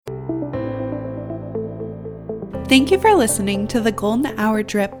Thank you for listening to the Golden Hour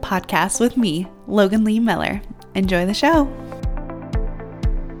Drip podcast with me, Logan Lee Miller. Enjoy the show.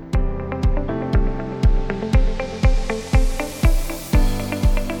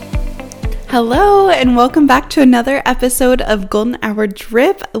 Hello, and welcome back to another episode of Golden Hour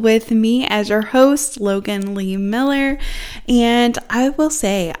Drip with me as your host, Logan Lee Miller. And I will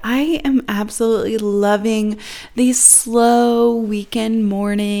say, I am absolutely loving these slow weekend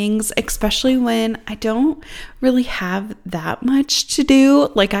mornings, especially when I don't really have that much to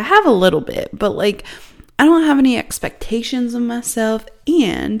do. Like, I have a little bit, but I don't have any expectations of myself.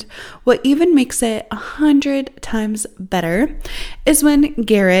 And what even makes it 100 times better is when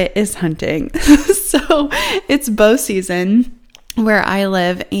Garrett is hunting. So it's bow season where I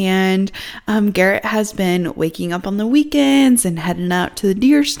live, and Garrett has been waking up on the weekends and heading out to the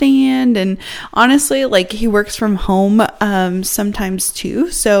deer stand. And honestly, he works from home sometimes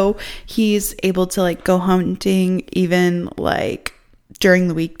too. So he's able to go hunting even during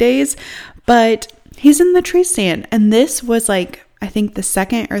the weekdays. But he's in the tree stand, and this was I think the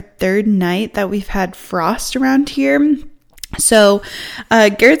second or third night that we've had frost around here. So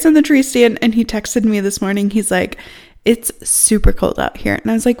Garrett's in the tree stand, and he texted me this morning. He's like, it's super cold out here.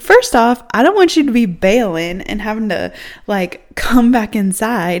 And I was like, first off, I don't want you to be bailing and having to come back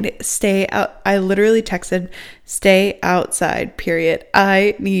inside, stay out. I literally texted, stay outside, period.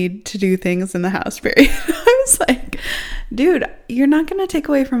 I need to do things in the house, period. I was like, dude, you're not going to take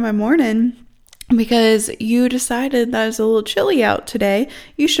away from my morning because you decided that it's a little chilly out today.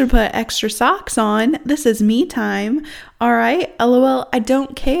 You should put extra socks on. This is me time. All right. LOL. I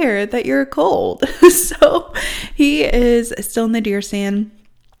don't care that you're cold. So he is still in the deer stand,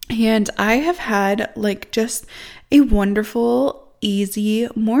 and I have had just a wonderful, easy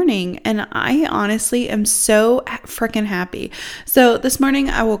morning, and I honestly am so freaking happy. So this morning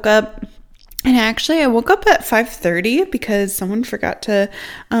I woke up, and I woke up at 5:30 because someone forgot to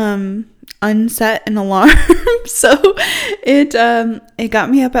unset an alarm. So it got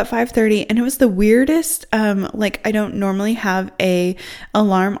me up at 5:30, and it was the weirdest. I don't normally have a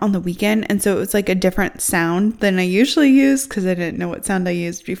alarm on the weekend, and so it was a different sound than I usually use because I didn't know what sound I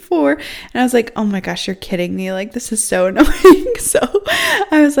used before. And I was like, oh my gosh, you're kidding me. This is so annoying. So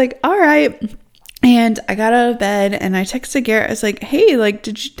I was like, all right. And I got out of bed, and I texted Garrett. I was like, hey,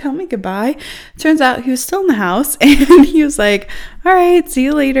 did you tell me goodbye? Turns out he was still in the house, and he was like, all right, see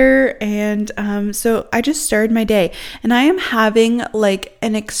you later. And so I just started my day, and I am having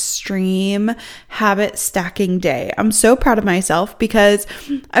an extreme habit stacking day. I'm so proud of myself because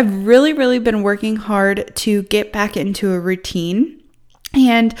I've really, really been working hard to get back into a routine.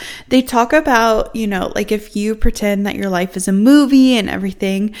 And they talk about, if you pretend that your life is a movie and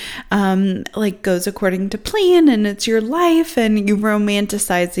everything, goes according to plan and it's your life, and you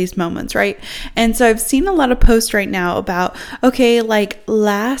romanticize these moments, right? And so I've seen a lot of posts right now about, okay,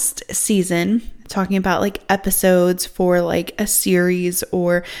 last season, talking about episodes for a series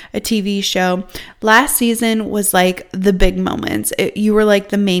or a TV show. Last season was the big moments. You were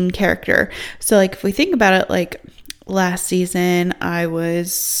the main character. So if we think about it, last season, I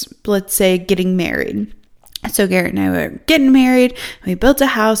was, let's say, getting married. So Garrett and I were getting married, and we built a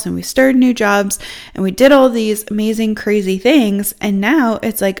house, and we started new jobs, and we did all these amazing, crazy things. And now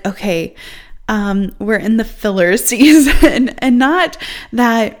it's okay, we're in the filler season. And not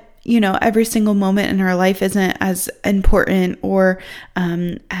that, every single moment in our life isn't as important or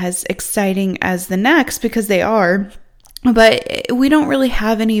as exciting as the next, because they are. But we don't really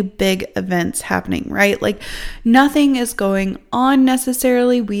have any big events happening, right? Nothing is going on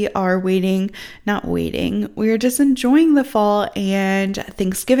necessarily. We are not waiting. We are just enjoying the fall, and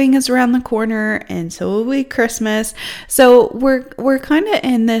Thanksgiving is around the corner, and so will be Christmas. So we're kind of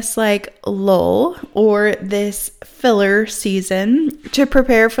in this lull or this filler season to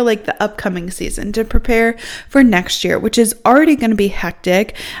prepare for the upcoming season, to prepare for next year, which is already going to be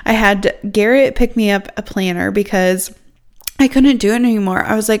hectic. I had Garrett pick me up a planner because I couldn't do it anymore.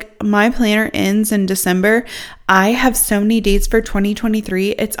 I was like, my planner ends in December. I have so many dates for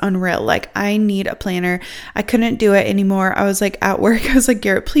 2023. It's unreal. I need a planner. I couldn't do it anymore. I was at work. I was like,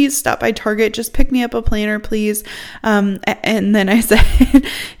 Garrett, please stop by Target. Just pick me up a planner, please. And then I said,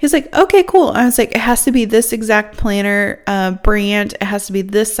 he's like, okay, cool. I was like, it has to be this exact planner brand. It has to be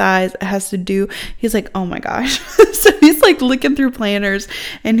this size. It has to do. He's like, oh my gosh. So he's looking through planners,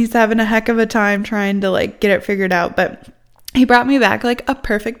 and he's having a heck of a time trying to get it figured out. But he brought me back like a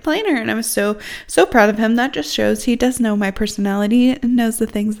perfect planner, and I was so proud of him. That just shows he does know my personality and knows the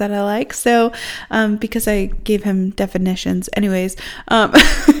things that I like. So because I gave him definitions anyways.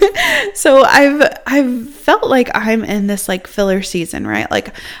 So I've felt like I'm in this like filler season, right?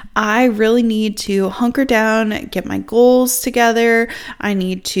 Like I really need to hunker down, get my goals together. I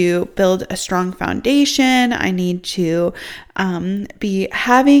need to build a strong foundation. I need to be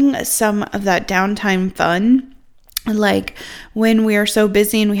having some of that downtime fun. Like when we are so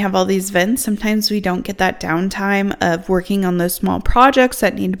busy and we have all these events, sometimes we don't get that downtime of working on those small projects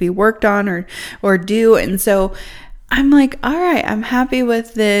that need to be worked on or do. And so I'm like, all right, I'm happy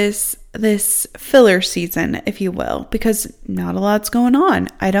with this filler season, if you will, because not a lot's going on.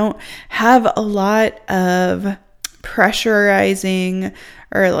 I don't have a lot of pressurizing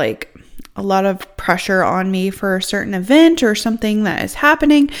or like a lot of pressure on me for a certain event or something that is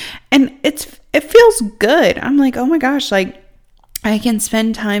happening. And it feels good. I'm like, oh my gosh, like I can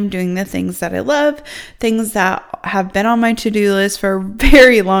spend time doing the things that I love, things that have been on my to-do list for a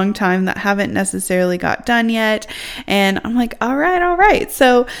very long time that haven't necessarily got done yet. And I'm like, all right.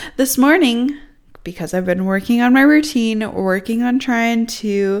 So this morning, because I've been working on my routine, working on trying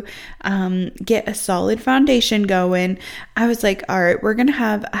to get a solid foundation going, I was like, all right, we're going to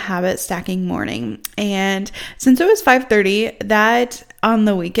have a habit stacking morning. And since it was 5:30, that on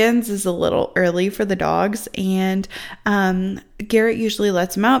the weekends is a little early for the dogs. And Garrett usually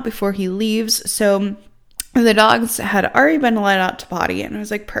lets them out before he leaves. So the dogs had already been let out to potty, and I was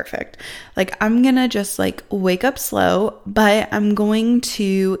like, perfect. Like, I'm going to just like wake up slow, but I'm going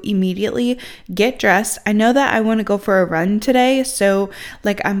to immediately get dressed. I know that I want to go for a run today. So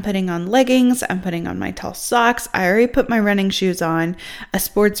like I'm putting on leggings, I'm putting on my tall socks. I already put my running shoes on, a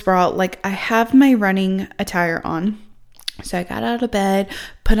sports bra. Like I have my running attire on. So I got out of bed,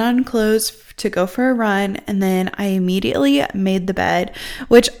 put on clothes to go for a run, and then I immediately made the bed,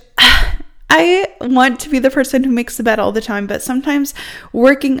 which I want to be the person who makes the bed all the time, but sometimes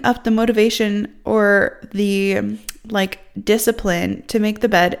working up the motivation or the like discipline to make the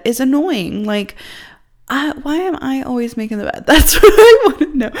bed is annoying. Like, why am I always making the bed? That's what I want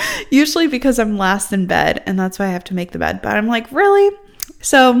to know. Usually because I'm last in bed, and that's why I have to make the bed. But I'm like, really?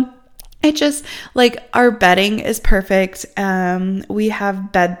 So it just like our bedding is perfect. We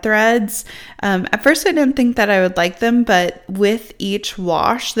have bed threads. At first I didn't think that I would like them, but with each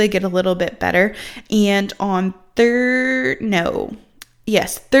wash, they get a little bit better. And on Thursday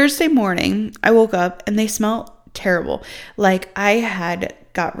morning, I woke up and they smell terrible. Like I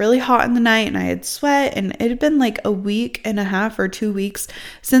got really hot in the night and I had sweat, and it had been like a week and a half or 2 weeks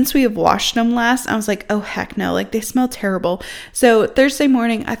since we have washed them last. I was like, oh heck no, like they smell terrible. So Thursday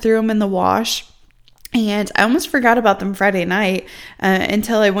morning I threw them in the wash, and I almost forgot about them Friday night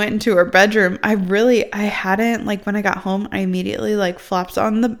until I went into our bedroom. I hadn't, like when I got home, I immediately like flopped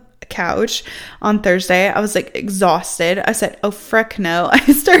on the couch on Thursday. I was like exhausted. I said, oh frick no. I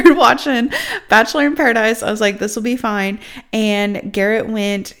started watching Bachelor in Paradise. I was like, this will be fine. And Garrett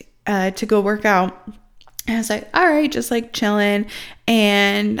went to go work out. And I was like, all right, just like chilling.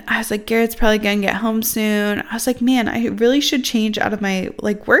 And I was like, Garrett's probably gonna get home soon. I was like, man, I really should change out of my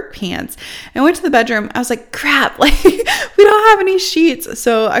like work pants. And I went to the bedroom. I was like, crap, like we don't have any sheets.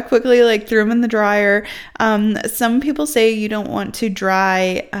 So I quickly like threw them in the dryer. Some people say you don't want to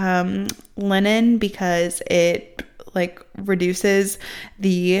dry linen because it like reduces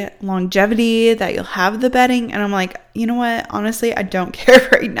the longevity that you'll have the bedding. And I'm like, you know what? Honestly, I don't care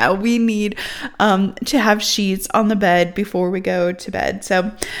right now. We need to have sheets on the bed before we go to bed.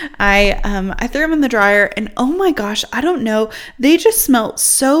 So I threw them in the dryer, and oh my gosh, I don't know. They just smell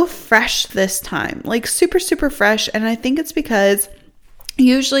so fresh this time, like super, super fresh. And I think it's because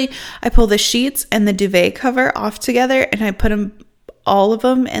usually I pull the sheets and the duvet cover off together and I put them all of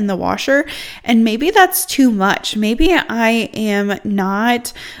them in the washer, and maybe that's too much. Maybe I am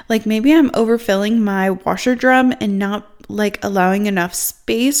not like, maybe I'm overfilling my washer drum and not like allowing enough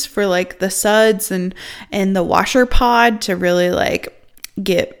space for like the suds and the washer pod to really like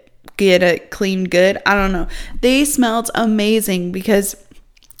get it cleaned good. I don't know. They smelled amazing because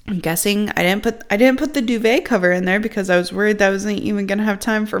I'm guessing I didn't put the duvet cover in there because I was worried that I wasn't even gonna have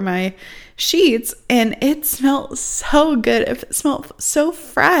time for my sheets, and it smelled so good. It smelled so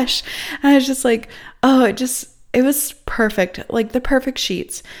fresh, and I was just like, oh, it was perfect, like the perfect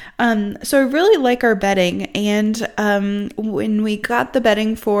sheets. So I really like our bedding, and when we got the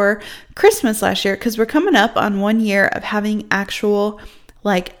bedding for Christmas last year, because we're coming up on 1 year of having actual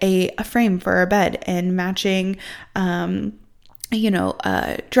like a frame for our bed and matching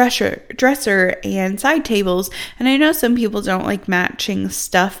dresser and side tables. And I know some people don't like matching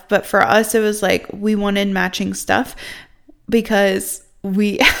stuff, but for us, it was like we wanted matching stuff. because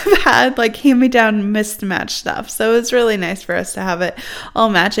we have had like hand-me-down mismatched stuff. So it's really nice for us to have it all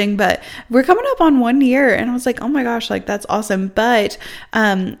matching. But we're coming up on 1 year, and I was like, oh my gosh, like that's awesome. But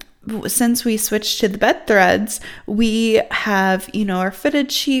since we switched to the bed threads, we have, our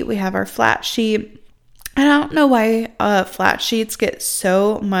fitted sheet, we have our flat sheet. I don't know why flat sheets get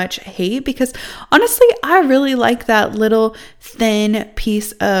so much hate, because honestly, I really like that little thin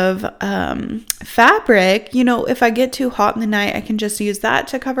piece of fabric. If I get too hot in the night, I can just use that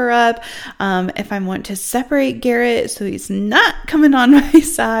to cover up. If I want to separate Garrett so he's not coming on my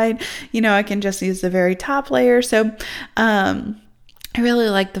side, I can just use the very top layer. So, I really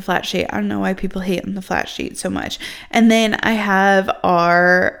like the flat sheet. I don't know why people hate on the flat sheet so much. And then I have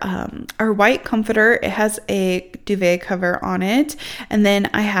our white comforter. It has a duvet cover on it. And then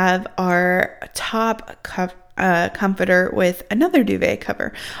I have our top comforter with another duvet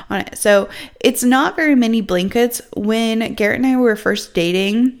cover on it. So it's not very many blankets. When Garrett and I were first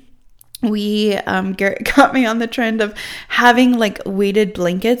dating, Garrett got me on the trend of having like weighted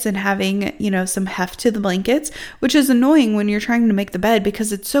blankets and having, some heft to the blankets, which is annoying when you're trying to make the bed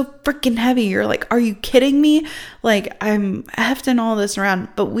because it's so freaking heavy. You're like, are you kidding me? Like, I'm hefting all this around.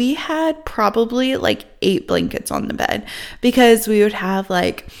 But we had probably like 8 blankets on the bed, because we would have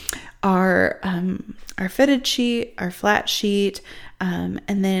like our fitted sheet, our flat sheet, and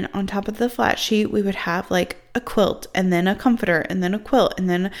then on top of the flat sheet, we would have like a quilt, and then a comforter, and then a quilt, and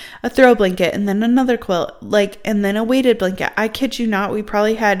then a throw blanket, and then another quilt, and then a weighted blanket. I kid you not, we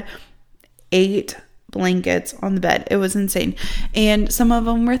probably had 8 blankets on the bed. It was insane. And some of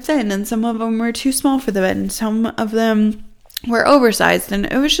them were thin, and some of them were too small for the bed, and some of them were oversized, and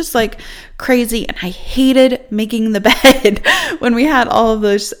it was just like crazy. And I hated making the bed when we had all of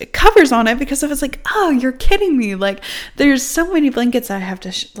those covers on it, because I was like, oh, you're kidding me. Like, there's so many blankets I have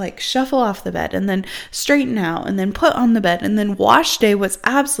to shuffle off the bed and then straighten out and then put on the bed, and then wash day was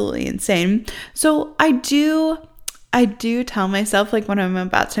absolutely insane. So I do tell myself, like, when I'm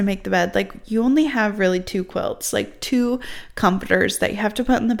about to make the bed, like, you only have really 2 quilts, like 2 comforters that you have to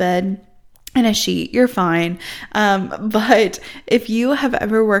put in the bed, and a sheet. You're fine. But if you have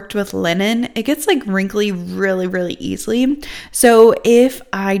ever worked with linen, it gets like wrinkly really, really easily. So if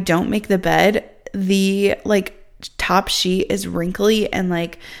I don't make the bed, the like top sheet is wrinkly and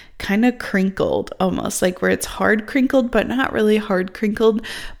like kind of crinkled, almost like where it's hard crinkled, but not really hard crinkled.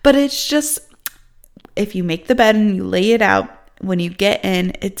 But it's just, if you make the bed and you lay it out, when you get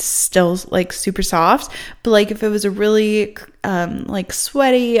in, it's still like super soft. But like if it was a really like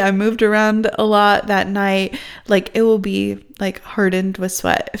sweaty, I moved around a lot that night, like it will be like hardened with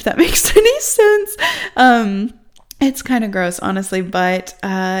sweat, if that makes any sense. It's kind of gross, honestly, but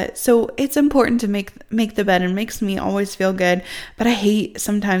so it's important to make the bed, and makes me always feel good. But I hate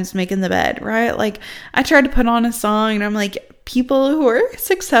sometimes making the bed, right? Like I tried to put on a song, and I'm like, people who are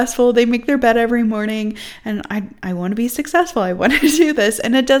successful, they make their bed every morning, and I want to be successful. I want to do this,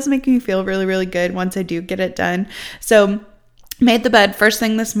 and it does make me feel really, really good once I do get it done. So made the bed first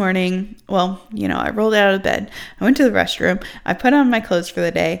thing this morning. Well, I rolled out of bed. I went to the restroom. I put on my clothes for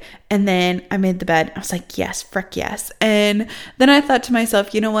the day, and then I made the bed. I was like, yes, frick yes. And then I thought to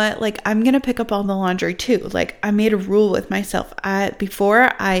myself, you know what? Like, I'm going to pick up all the laundry too. Like, I made a rule with myself.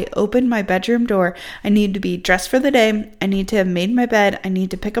 Before I open my bedroom door, I need to be dressed for the day. I need to have made my bed. I need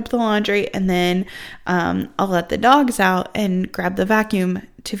to pick up the laundry, and then I'll let the dogs out and grab the vacuum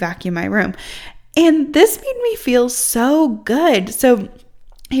to vacuum my room. And this made me feel so good. So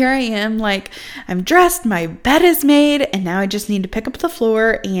here I am, like, I'm dressed, my bed is made, and now I just need to pick up the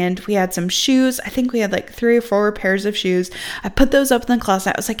floor. And we had some shoes. I think we had like 3 or 4 pairs of shoes. I put those up in the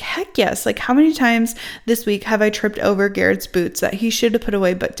closet. I was like, heck yes. Like, how many times this week have I tripped over Garrett's boots that he should have put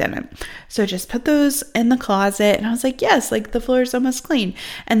away but didn't? So I just put those in the closet, and I was like, yes, like the floor is almost clean.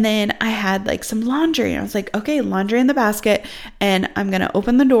 And then I had like some laundry, and I was like, okay, laundry in the basket, and I'm going to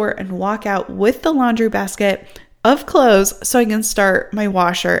open the door and walk out with the laundry basket of clothes so I can start my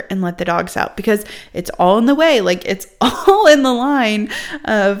washer and let the dogs out, because it's all in the way. Like, it's all in the line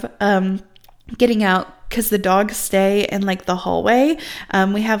of getting out, because the dogs stay in like the hallway.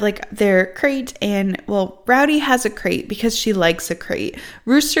 We have like their crate, and well, Rowdy has a crate because she likes a crate.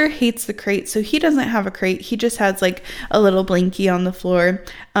 Rooster hates the crate, so he doesn't have a crate. He just has like a little blankie on the floor,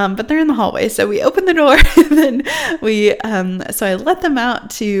 but they're in the hallway. So we open the door, and then so I let them out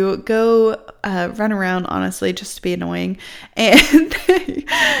to go run around, honestly, just to be annoying. And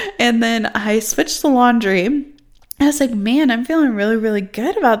and then I switched the laundry. I was like, man, I'm feeling really, really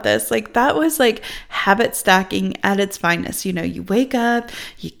good about this. Like, that was like habit stacking at its finest. You wake up,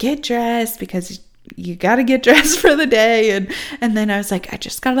 you get dressed because you got to get dressed for the day. And then I was like, I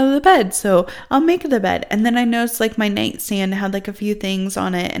just got out of the bed, so I'll make the bed. And then I noticed like my nightstand had like a few things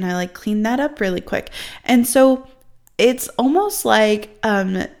on it, and I like cleaned that up really quick. And so it's almost like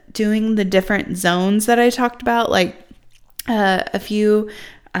doing the different zones that I talked about, like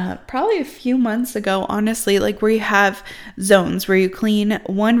probably a few months ago, honestly, like where you have zones where you clean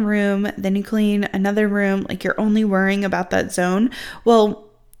one room, then you clean another room, like you're only worrying about that zone. Well,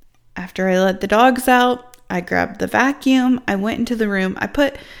 after I let the dogs out, I grabbed the vacuum, I went into the room,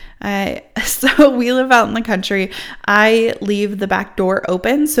 so we live out in the country. I leave the back door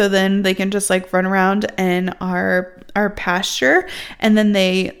open so then they can just like run around in our pasture, and then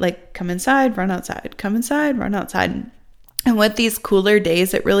they like come inside, run outside, come inside, run outside. And with these cooler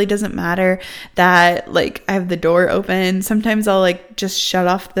days, it really doesn't matter that like I have the door open. Sometimes I'll like just shut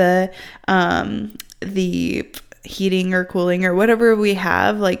off the heating or cooling or whatever we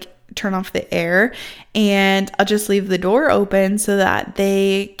have, like turn off the air, and I'll just leave the door open so that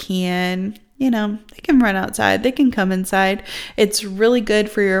they can, they can run outside, they can come inside. It's really good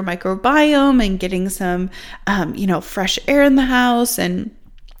for your microbiome and getting some, fresh air in the house. And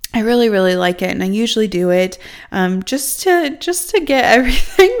I really, really like it, and I usually do it just to get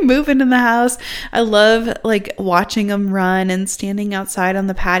everything moving in the house. I love like watching them run and standing outside on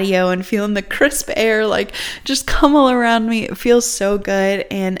the patio and feeling the crisp air like just come all around me. It feels so good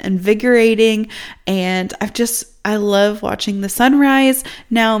and invigorating, and I love watching the sunrise.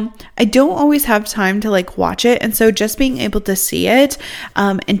 Now, I don't always have time to like watch it, and so just being able to see it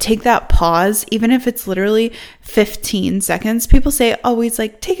and take that pause, even if it's literally 15 seconds. People say always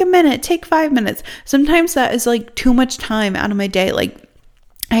like take a minute, take 5 minutes. Sometimes that is like too much time out of my day. Like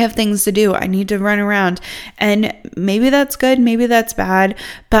I have things to do. I need to run around, and maybe that's good, maybe that's bad,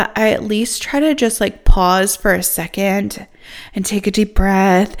 but I at least try to just like pause for a second and take a deep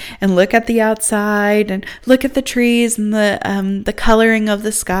breath and look at the outside and look at the trees and the coloring of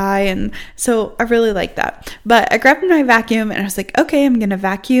the sky. And so I really like that. But I grabbed my vacuum and I was like, okay, I'm going to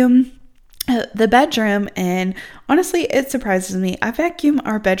vacuum the bedroom. And honestly, it surprises me. I vacuum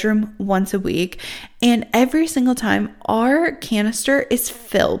our bedroom once a week, and every single time our canister is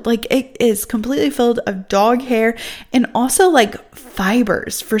filled. Like it is completely filled of dog hair and also like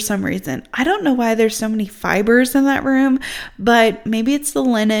fibers for some reason. I don't know why there's so many fibers in that room, but maybe it's the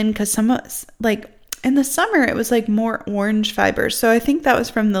linen, because in the summer it was like more orange fibers. So I think that was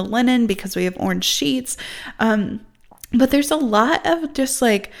from the linen because we have orange sheets. But there's a lot of just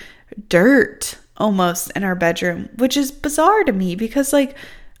like dirt almost in our bedroom, which is bizarre to me because like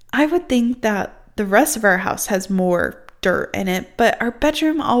I would think that the rest of our house has more dirt in it, but our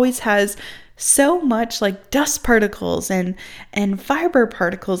bedroom always has so much like dust particles and fiber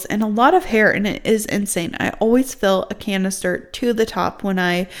particles and a lot of hair, and it is insane. I always fill a canister to the top when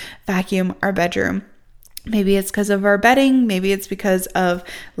I vacuum our bedroom. Maybe it's because of our bedding. Maybe it's because of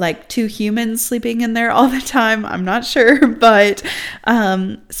like 2 humans sleeping in there all the time. I'm not sure. But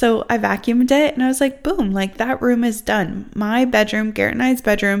so I vacuumed it and I was like, boom, like that room is done. My bedroom, Garrett and I's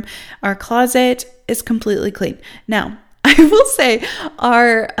bedroom, our closet is completely clean. Now, I will say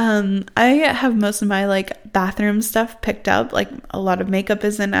I have most of my like bathroom stuff picked up. Like a lot of makeup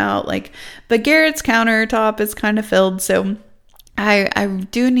isn't out, but Garrett's countertop is kind of filled. So I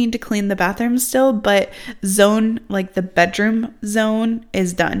do need to clean the bathroom still, but the bedroom zone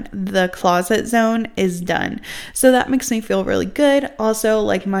is done. The closet zone is done. So that makes me feel really good. Also,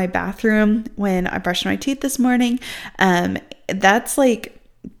 like my bathroom, when I brushed my teeth this morning, that's like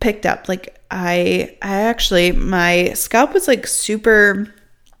picked up. Like I actually, my scalp was like super,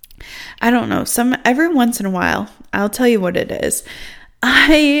 I don't know, every once in a while, I'll tell you what it is.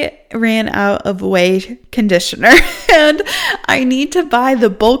 I ran out of Ouai conditioner and I need to buy the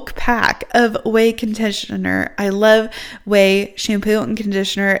bulk pack of Ouai conditioner. I love Ouai shampoo and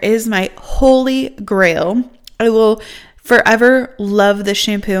conditioner. It is my holy grail. I will forever love the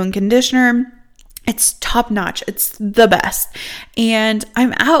shampoo and conditioner. It's top notch. It's the best. And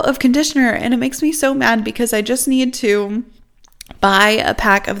I'm out of conditioner and it makes me so mad because I just need to buy a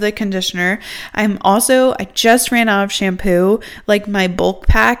pack of the conditioner. I just ran out of shampoo, like my bulk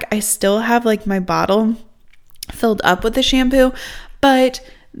pack. I still have like my bottle filled up with the shampoo, but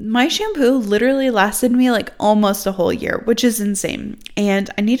my shampoo literally lasted me like almost a whole year, which is insane. And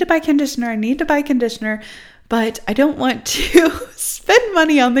I need to buy conditioner, but I don't want to spend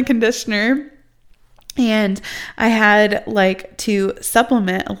money on the conditioner. And I had like to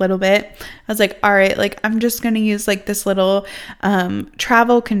supplement a little bit. I was like, all right, like I'm just going to use like this little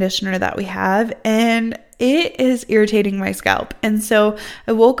travel conditioner that we have, and it is irritating my scalp. And so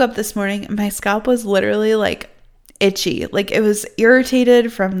I woke up this morning and my scalp was literally like itchy. Like it was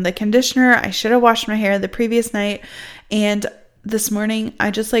irritated from the conditioner. I should have washed my hair the previous night. And this morning I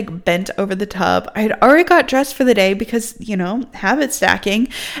just like bent over the tub. I had already got dressed for the day because, habit stacking.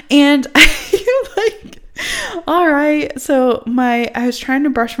 And I like, all right. So I was trying to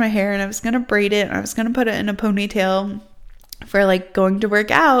brush my hair and I was going to braid it and I was going to put it in a ponytail for like going to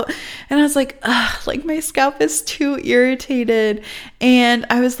work out. And I was like, ugh, like my scalp is too irritated. And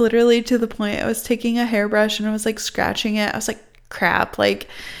I was literally to the point I was taking a hairbrush and I was like scratching it. I was like, crap, like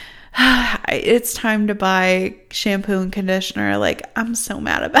it's time to buy shampoo and conditioner. Like I'm so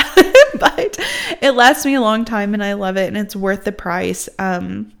mad about it, but it lasts me a long time and I love it and it's worth the price.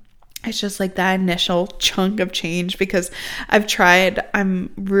 It's just like that initial chunk of change because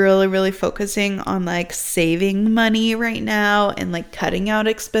I'm really, really focusing on like saving money right now and like cutting out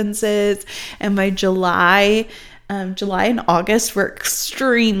expenses. And my July and August were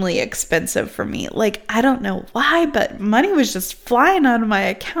extremely expensive for me. Like, I don't know why, but money was just flying out of my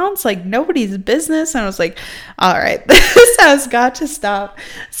accounts like nobody's business. And I was like, all right, this has got to stop.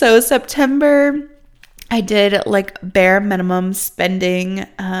 So September, I did like bare minimum spending,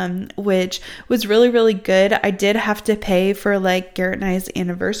 which was really, really good. I did have to pay for like Garrett and I's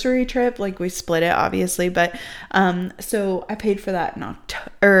anniversary trip. Like we split it obviously, but, so I paid for that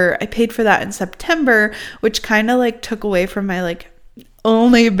in September, which kind of like took away from my like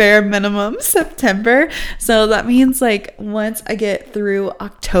only bare minimum September. So that means like once I get through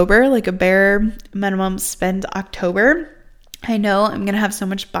October, like a bare minimum spend October, I know I'm going to have so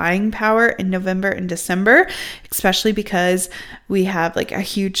much buying power in November and December, especially because we have like a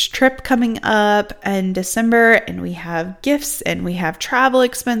huge trip coming up in December and we have gifts and we have travel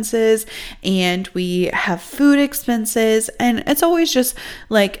expenses and we have food expenses. And it's always just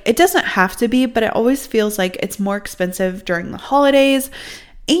like, it doesn't have to be, but it always feels like it's more expensive during the holidays.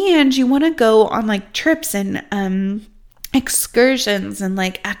 And you want to go on like trips and, excursions and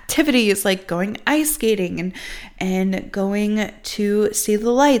like activities like going ice skating and going to see the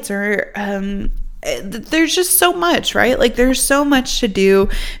lights or there's just so much, right? Like there's so much to do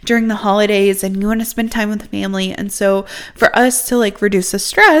during the holidays and you want to spend time with family. And so for us to like reduce the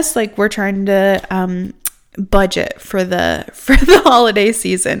stress, like we're trying to budget for the holiday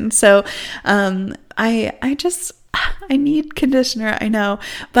season. So I need conditioner, I know,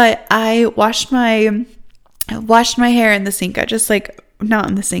 but I washed my hair in the sink. I just like, not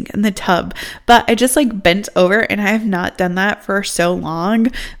in the sink, in the tub, but I just like bent over and I have not done that for so long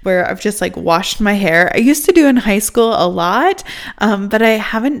where I've just like washed my hair. I used to do in high school a lot, but I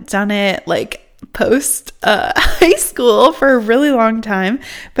haven't done it like post high school for a really long time.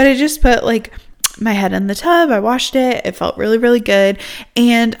 But I just put like my head in the tub. I washed it. It felt really, really good.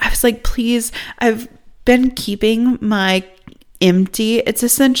 And I was like, please, I've been keeping my it's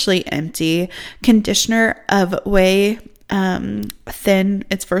essentially empty conditioner of Way Thin.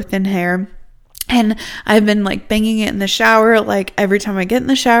 It's for thin hair. And I've been like banging it in the shower, like every time I get in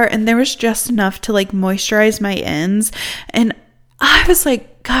the shower, and there was just enough to like moisturize my ends. And I was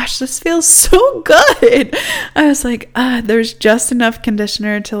like, gosh, this feels so good. I was like, there's just enough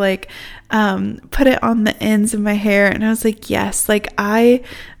conditioner to like put it on the ends of my hair. And I was like, yes, like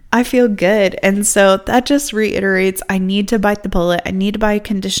I feel good. And so that just reiterates, I need to bite the bullet. I need to buy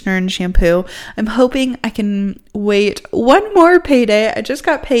conditioner and shampoo. I'm hoping I can wait one more payday. I just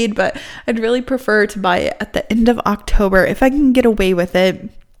got paid, but I'd really prefer to buy it at the end of October if I can get away with it,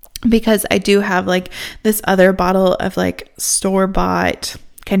 because I do have like this other bottle of like store-bought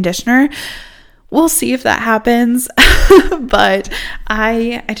conditioner. We'll see if that happens, but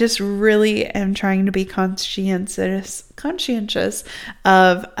I just really am trying to be conscientious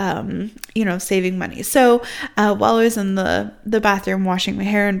of, saving money. So while I was in the bathroom washing my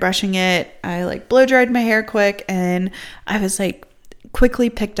hair and brushing it, I like blow dried my hair quick and I was like quickly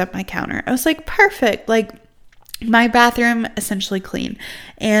picked up my counter. I was like, perfect. Like my bathroom essentially clean.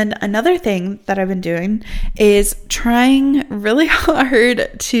 And another thing that I've been doing is trying really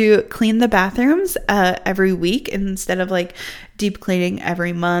hard to clean the bathrooms every week instead of like deep cleaning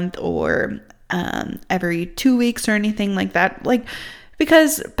every month or every 2 weeks or anything like that. Like,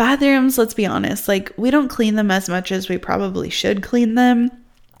 because bathrooms, let's be honest, like we don't clean them as much as we probably should clean them.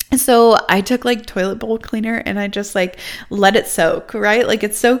 So I took like toilet bowl cleaner and I just like let it soak, right? Like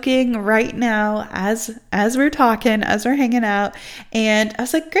it's soaking right now as we're talking, as we're hanging out. And I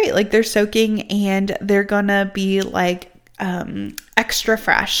was like, great, like they're soaking and they're gonna be like extra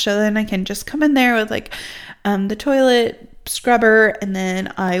fresh. So then I can just come in there with like the toilet scrubber, and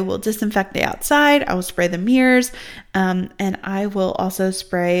then I will disinfect the outside. I will spray the mirrors, and I will also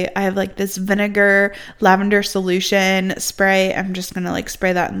spray, I have like this vinegar lavender solution spray. I'm just gonna like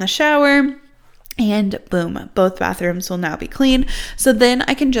spray that in the shower. And boom, both bathrooms will now be clean. So then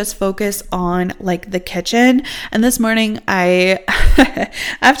I can just focus on like the kitchen. And this morning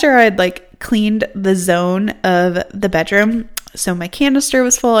after I'd like cleaned the zone of the bedroom, so my canister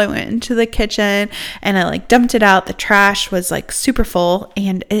was full, I went into the kitchen and I like dumped it out. The trash was like super full,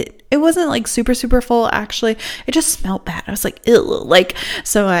 and it wasn't like super full actually. It just smelled bad. I was like, ew. Like,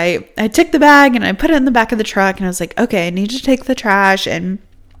 so I took the bag and I put it in the back of the truck, and I was like, okay, I need to take the trash. And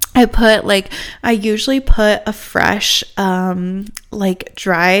I usually put a fresh, like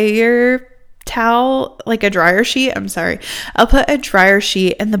dryer towel, like a dryer sheet. I'll put a dryer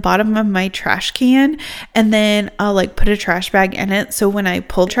sheet in the bottom of my trash can, and then I'll like put a trash bag in it. So when I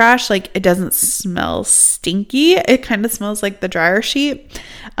pull trash, like it doesn't smell stinky. It kind of smells like the dryer sheet,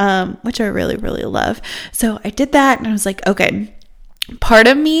 which I really, really love. So I did that, and I was like, okay. Part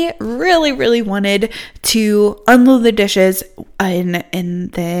of me really wanted to unload the dishes and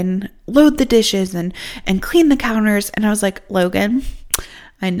then load the dishes and clean the counters. And I was like, Logan,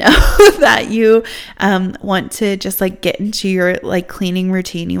 I know that you want to just like get into your like cleaning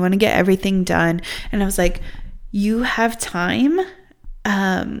routine. You want to get everything done. And I was like, you have time.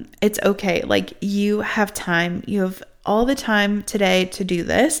 It's okay. Like, you have time. You have all the time today to do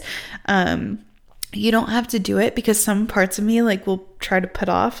this. You don't have to do it, because some parts of me like will try to put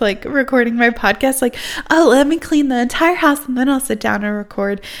off like recording my podcast, like, oh, let me clean the entire house and then I'll sit down and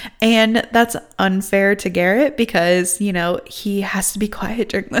record. And that's unfair to Garrett, because, you know, he has to be quiet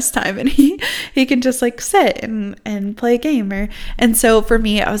during this time, and he can just like sit and play a game. And so for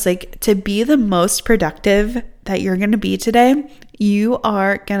me, I was like, to be the most productive that you're going to be today, you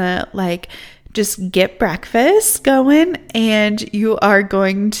are going to like just get breakfast going, and you are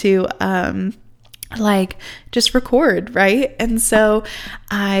going to, like just record, right? And so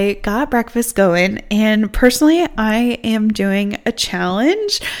I got breakfast going, and personally I am doing a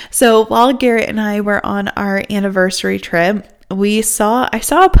challenge. So while Garrett and I were on our anniversary trip, I saw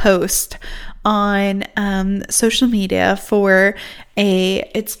a post on social media for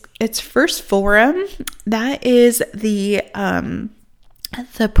its first forum. That is the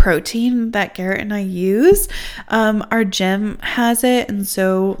protein that Garrett and I use. Our gym has it, and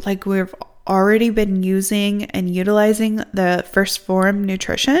so like we've already been using and utilizing the First Forum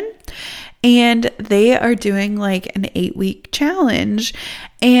Nutrition, and they are doing like an 8-week challenge.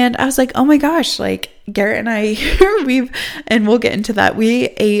 And I was like, oh my gosh, like Garrett and I we'll get into that, we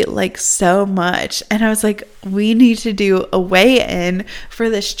ate like so much, and I was like, we need to do a weigh-in for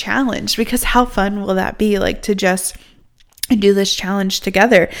this challenge, because how fun will that be, like to just do this challenge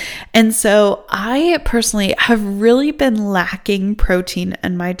together. And so I personally have really been lacking protein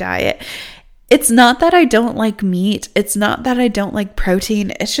in my diet. It's not that I don't like meat. It's not that I don't like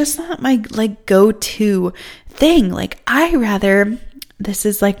protein. It's just not my like go-to thing. Like this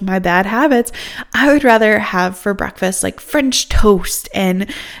is like my bad habits. I would rather have for breakfast like French toast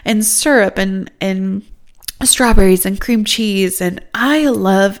and syrup and strawberries and cream cheese, and I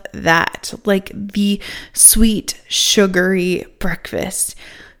love that, like the sweet sugary breakfast.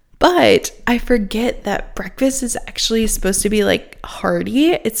 But I forget that breakfast is actually supposed to be like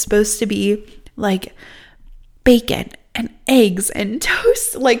hearty. It's supposed to be like bacon and eggs and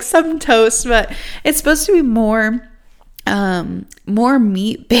toast, like some toast, but it's supposed to be more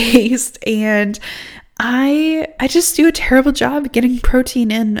meat based, and I just do a terrible job getting protein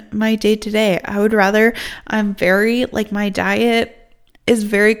in my day to day. I would rather, my diet is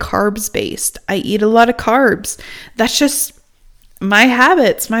very carbs based. I eat a lot of carbs. That's just my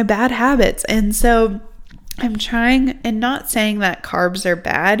habits, my bad habits. And so I'm trying, and not saying that carbs are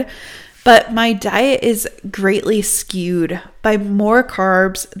bad, but my diet is greatly skewed by more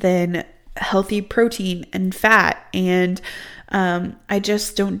carbs than healthy protein and fat. And I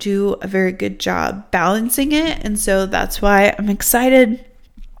just don't do a very good job balancing it. And so that's why I'm excited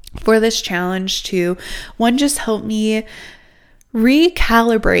for this challenge to, one, just help me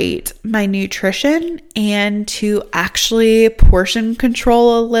recalibrate my nutrition, and to actually portion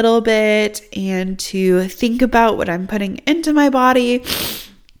control a little bit, and to think about what I'm putting into my body.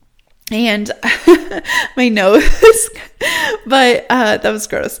 And my nose, but that was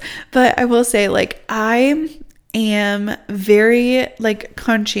gross. But I will say, like, I am very like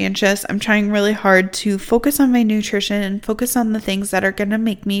conscientious. I'm trying really hard to focus on my nutrition and focus on the things that are going to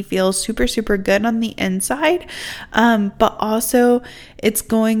make me feel super, super good on the inside. But also it's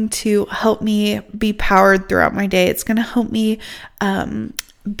going to help me be powered throughout my day. It's going to help me,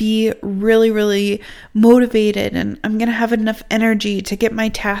 be really, really motivated, and I'm going to have enough energy to get my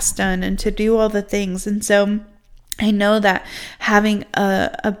tasks done and to do all the things. And so I know that having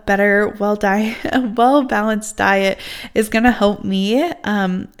a better, well-balanced diet is going to help me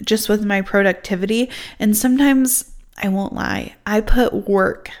just with my productivity. And sometimes, I won't lie, I put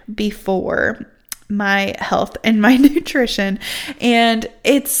work before my health and my nutrition. And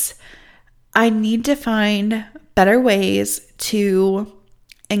I need to find better ways to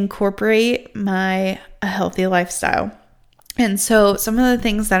incorporate my healthy lifestyle. And so some of the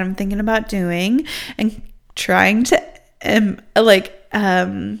things that I'm thinking about doing and trying to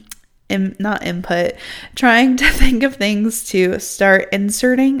trying to think of things to start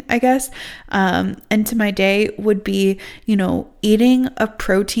inserting, I guess, into my day would be, eating a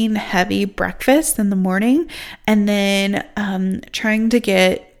protein heavy breakfast in the morning, and then trying to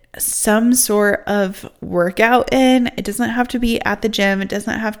get some sort of workout in. It doesn't have to be at the gym. It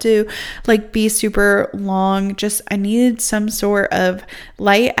doesn't have to be super long. Just I needed some sort of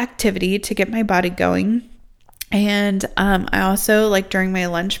light activity to get my body going. And I also, during my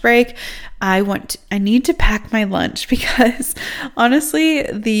lunch break, I need to pack my lunch, because honestly,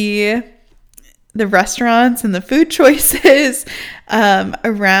 the restaurants and the food choices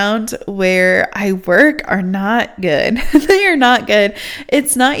around where I work are not good. They are not good.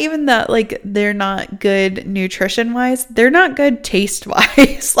 It's not even that they're not good nutrition wise. They're not good taste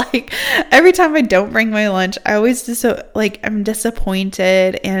wise. Every time I don't bring my lunch, I always I'm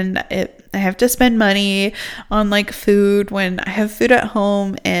disappointed, and I have to spend money on food when I have food at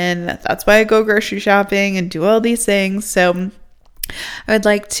home, and that's why I go grocery shopping and do all these things. So I would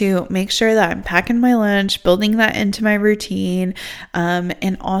like to make sure that I'm packing my lunch, building that into my routine,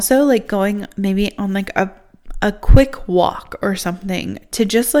 and also going maybe on a quick walk or something to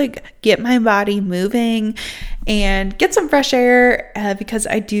just get my body moving and get some fresh air, because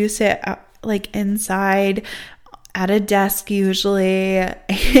I do sit inside at a desk usually,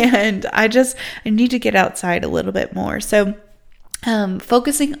 and I need to get outside a little bit more. So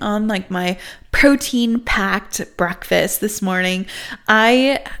focusing on my protein packed breakfast this morning,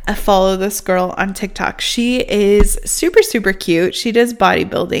 I follow this girl on TikTok. She is super, super cute. She does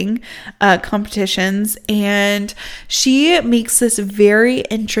bodybuilding competitions, and she makes this very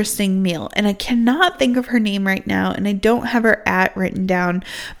interesting meal, and I cannot think of her name right now, and I don't have her written down,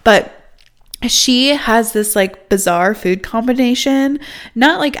 but she has this bizarre food combination,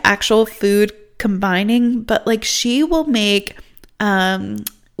 not actual food combining, but she will make cream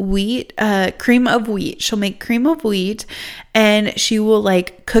of wheat. She'll make cream of wheat, and she will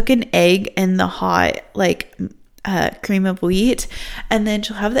cook an egg in the hot cream of wheat, and then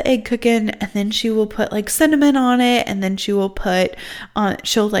she'll have the egg cooking, and then she will put cinnamon on it, and then she will put on,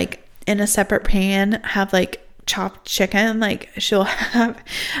 she'll in a separate pan have chopped chicken, she'll have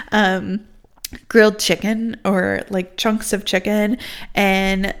grilled chicken or chunks of chicken,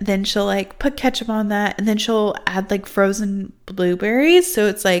 and then she'll put ketchup on that, and then she'll add frozen blueberries. So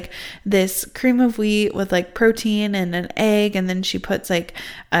it's this cream of wheat with protein and an egg, and then she puts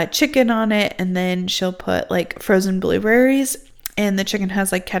chicken on it, and then she'll put frozen blueberries, and the chicken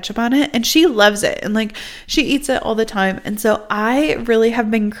has ketchup on it, and she loves it, and she eats it all the time. And so I really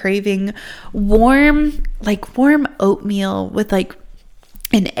have been craving warm oatmeal with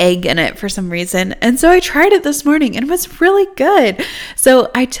an egg in it for some reason. And so I tried it this morning, and it was really good. So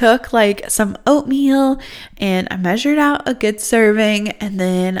I took some oatmeal, and I measured out a good serving, and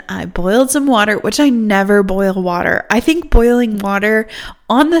then I boiled some water, which I never boil water. I think boiling water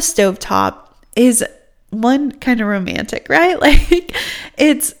on the stovetop is one kind of romantic, right?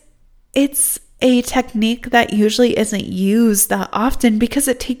 It's a technique that usually isn't used that often because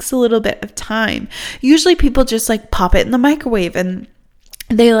it takes a little bit of time. Usually people just pop it in the microwave and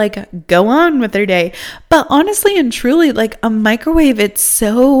they go on with their day. But honestly and truly, a microwave, it's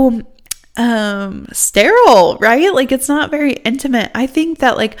so sterile, right? It's not very intimate. I think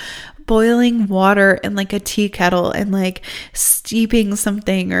that boiling water in a tea kettle and steeping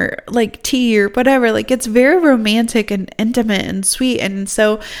something or tea or whatever, it's very romantic and intimate and sweet. And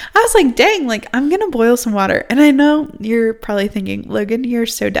so I was dang, I'm gonna boil some water. And I know you're probably thinking, Logan, you're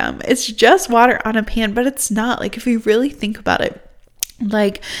so dumb. It's just water on a pan, but it's not. If you really think about it,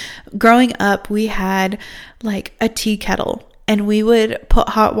 growing up, we had a tea kettle, and we would put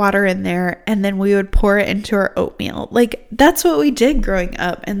hot water in there, and then we would pour it into our oatmeal. That's what we did growing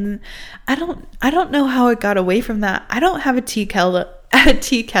up. And I don't know how it got away from that. I don't have a tea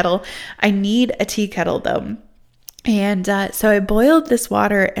kettle. I need a tea kettle though. And so I boiled this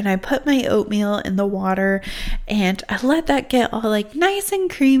water, and I put my oatmeal in the water, and I let that get all nice and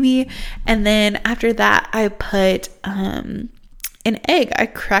creamy. And then after that, I put an egg. I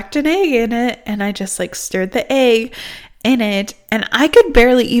cracked an egg in it, and I just stirred the egg, in it, and I could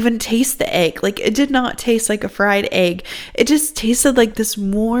barely even taste the egg. Like, it did not taste like a fried egg. It just tasted like this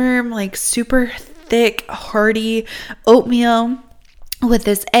warm, like super thick, hearty oatmeal with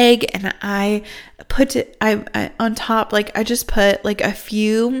this egg. And I put it, I on top, like I just put like a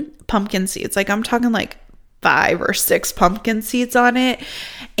few pumpkin seeds. Like, I'm talking like 5 or 6 pumpkin seeds on it.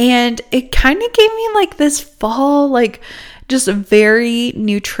 And it kind of gave me like this fall, like just a very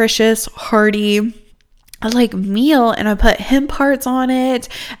nutritious, hearty like meal. And I put hemp hearts on it.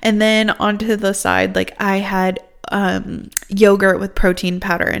 And then onto the side, like I had yogurt with protein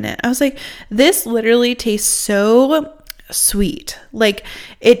powder in it. I was like, this literally tastes so sweet. Like,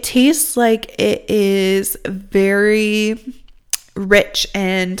 it tastes like it is very rich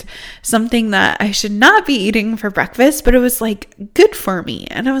and something that I should not be eating for breakfast, but it was like good for me.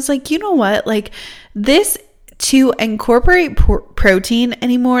 And I was like, you know what? Like, this, to incorporate protein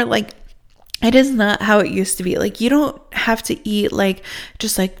anymore, like, it is not how it used to be. Like, you don't have to eat like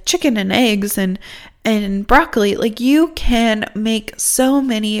just like chicken and eggs and broccoli. Like, you can make so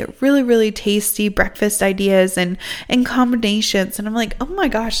many really, really tasty breakfast ideas and combinations. And I'm like, oh my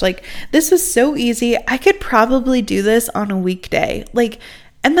gosh, like, this is so easy. I could probably do this on a weekday. Like,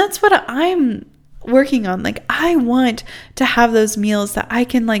 and that's what I'm working on. Like, I want to have those meals that I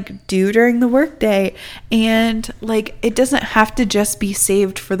can like do during the workday, and like, it doesn't have to just be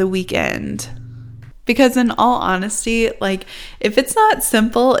saved for the weekend. Because in all honesty, like, if it's not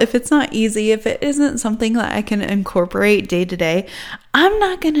simple, if it's not easy, if it isn't something that I can incorporate day to day, I'm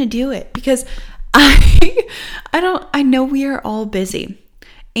not going to do it, because I know we are all busy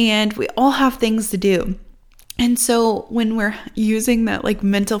and we all have things to do. And so when we're using that like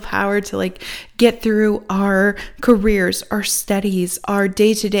mental power to like get through our careers, our studies, our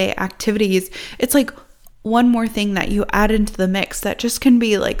day-to-day activities, it's like one more thing that you add into the mix that just can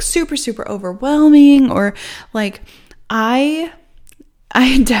be like super, super overwhelming. Or like, I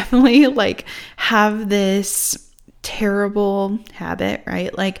definitely like have this terrible habit,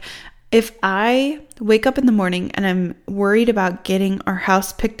 right? Like, if I wake up in the morning and I'm worried about getting our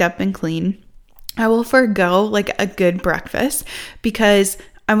house picked up and clean, I will forego like a good breakfast because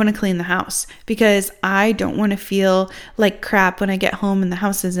I want to clean the house, because I don't want to feel like crap when I get home and the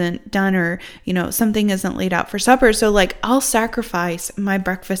house isn't done, or, you know, something isn't laid out for supper. So like, I'll sacrifice my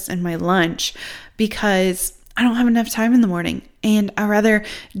breakfast and my lunch because I don't have enough time in the morning, and I'd rather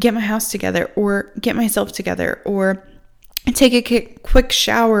get my house together or get myself together or take a quick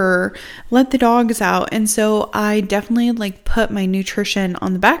shower, let the dogs out. And so I definitely like put my nutrition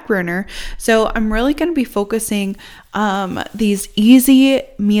on the back burner. So I'm really going to be focusing these easy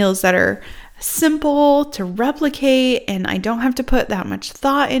meals that are simple to replicate and I don't have to put that much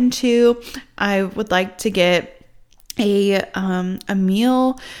thought into. I would like to get a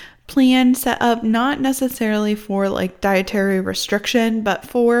meal plan set up, not necessarily for like dietary restriction, but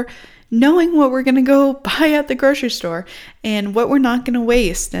for knowing what we're going to go buy at the grocery store and what we're not going to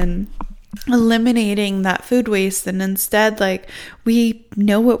waste, and eliminating that food waste. And instead, like, we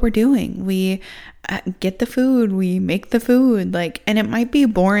know what we're doing. We get the food, we make the food, like, and it might be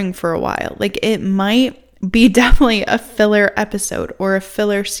boring for a while. Like, it might be definitely a filler episode or a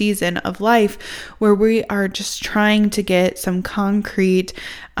filler season of life where we are just trying to get some concrete,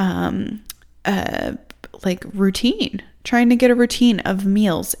 like routine, trying to get a routine of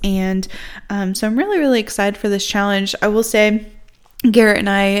meals. And so I'm really, really excited for this challenge. I will say, Garrett and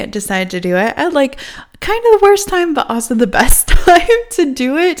I decided to do it at like kind of the worst time, but also the best time to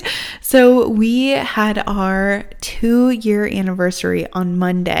do it. So we had our 2-year anniversary on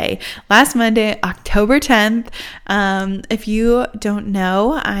Monday, last Monday, October 10th. If you don't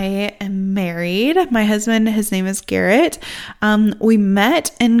know, I am married. My husband, his name is Garrett. We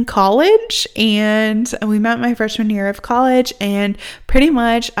met in college, and we met my freshman year of college, and pretty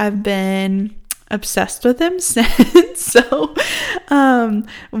much I've been obsessed with him since. So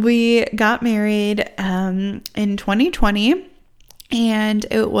we got married in 2020, and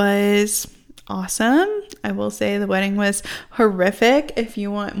it was awesome. I will say the wedding was horrific. If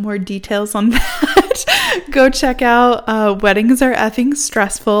you want more details on that, go check out Weddings Are Effing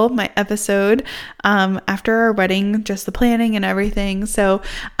Stressful, my episode after our wedding, just the planning and everything. So,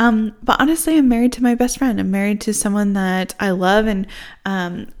 but honestly, I'm married to my best friend. I'm married to someone that I love.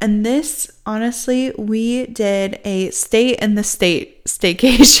 And this, honestly, we did a stay in the state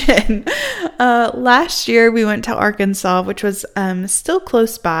staycation. Last year we went to Arkansas, which was still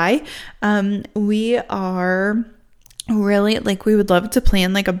close by. We are really, like, we would love to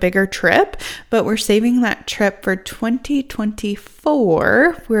plan like a bigger trip, but we're saving that trip for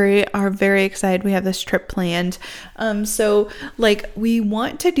 2024. We are very excited. We have this trip planned. So like, we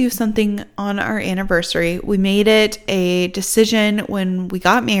want to do something on our anniversary. We made it a decision when we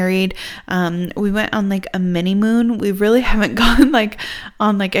got married. We went on like a mini moon. We really haven't gone like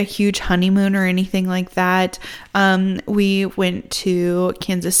on like a huge honeymoon or anything like that. We went to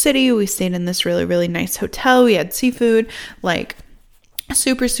Kansas City. We stayed in this really, really nice hotel. We had seafood, like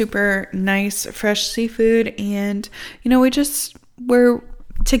super, super nice, fresh seafood. And, we just were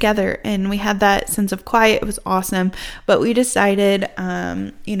together and we had that sense of quiet. It was awesome. But we decided,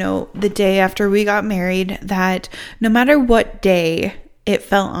 the day after we got married, that no matter what day it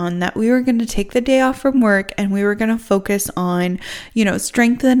fell on, that we were going to take the day off from work and we were going to focus on,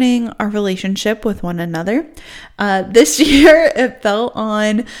 strengthening our relationship with one another. This year it fell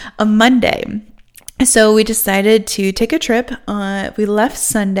on a Monday. So we decided to take a trip. We left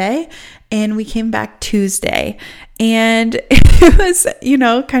Sunday and we came back Tuesday. And it was,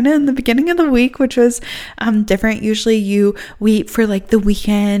 kind of in the beginning of the week, which was different. Usually you wait for like the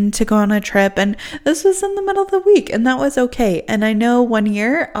weekend to go on a trip, and this was in the middle of the week, and that was okay. And I know one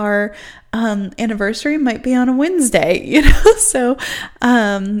year our anniversary might be on a Wednesday, so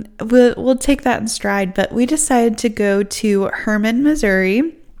we'll take that in stride. But we decided to go to Hermann,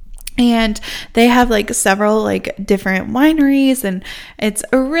 Missouri. And they have like several like different wineries, and it's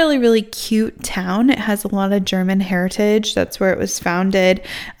a really, really cute town. It has a lot of German heritage. That's where it was founded.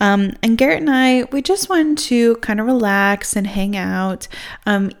 And Garrett and I, we just wanted to kind of relax and hang out,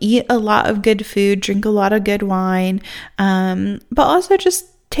 eat a lot of good food, drink a lot of good wine, but also just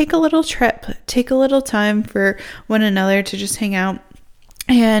take a little trip, take a little time for one another to just hang out.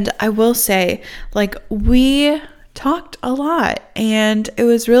 And I will say, like, we talked a lot, and it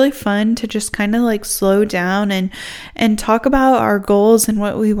was really fun to just kind of like slow down and talk about our goals and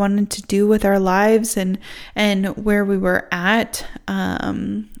what we wanted to do with our lives and where we were at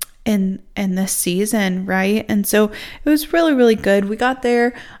in this season, right? And so it was really, really good. We got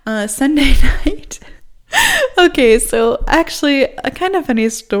there Sunday night. Okay, so actually a kind of funny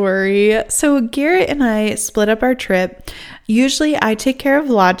story. So Garrett and I split up our trip. Usually I take care of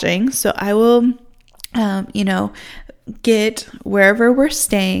lodging, so I will get wherever we're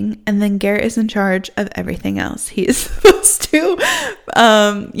staying, and then Garrett is in charge of everything else. He is supposed to,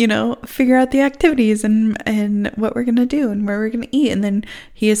 figure out the activities and what we're going to do and where we're going to eat. And then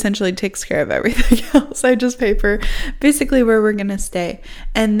he essentially takes care of everything else. I just pay for basically where we're going to stay.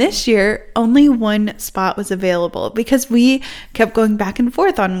 And this year, only one spot was available because we kept going back and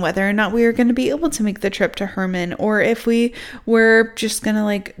forth on whether or not we were going to be able to make the trip to Hermann, or if we were just going to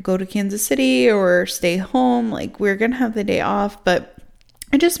like go to Kansas City or stay home. Like, we're going to have the day off, but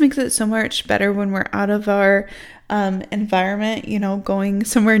it just makes it so much better when we're out of our environment, going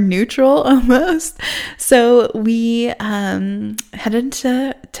somewhere neutral almost. So we headed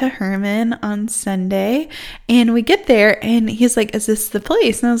to Hermann on Sunday, and we get there and he's like, "Is this the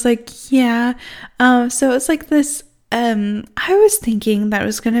place?" And I was like, "Yeah." So it's like this, I was thinking that it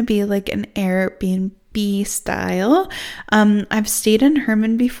was going to be like an Airbnb style. I've stayed in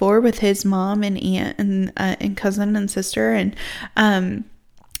Hermann before with his mom and aunt and cousin and sister, and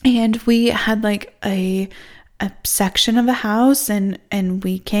we had like a section of a house, and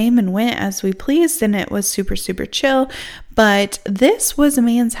we came and went as we pleased, and it was super, super chill. But this was a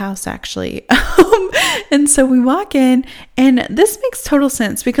man's house, actually. And so we walk in, and this makes total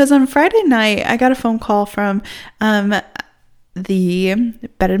sense because on Friday night I got a phone call from the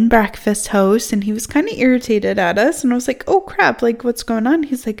bed and breakfast host, and he was kind of irritated at us, and I was like, "Oh crap, like what's going on?"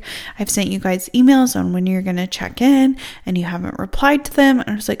 He's like, "I've sent you guys emails on when you're gonna check in and you haven't replied to them."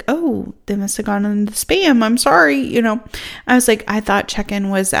 And I was like, "Oh, they must have gone into spam, I'm sorry." I was like, "I thought check-in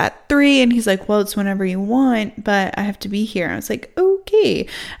was at 3, and he's like, "Well, it's whenever you want, but I have to be here." I was like, "Okay."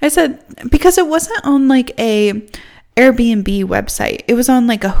 I said, because it wasn't on like a Airbnb website, it was on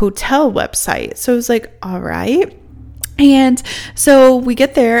like a hotel website. So I was like, all right. And so we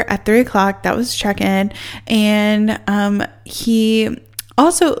get there at 3:00. That was check-in. And he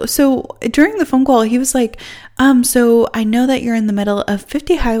also, so during the phone call, he was like, so I know that you're in the middle of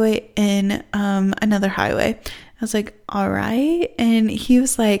 50 highway and another highway. I was like, all right. And he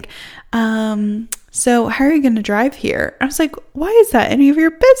was like, so how are you going to drive here? I was like, why is that any of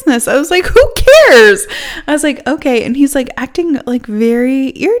your business? I was like, who cares? I was like, okay. And he's like acting like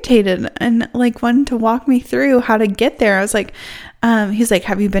very irritated and like wanting to walk me through how to get there. I was like, he's like,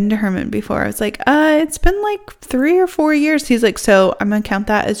 have you been to Hermann before? I was like, it's been like 3 or 4 years. He's like, so I'm going to count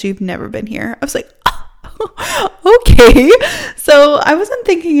that as you've never been here. I was like, oh, okay. So I wasn't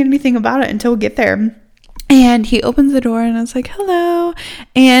thinking anything about it until we get there. And he opens the door and I was like, hello.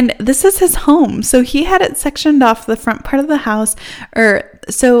 And this is his home. So he had it sectioned off the front part of the house.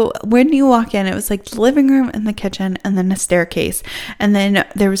 So when you walk in, it was like the living room and the kitchen and then a staircase. And then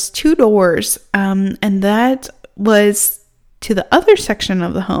there was 2 doors. And that was to the other section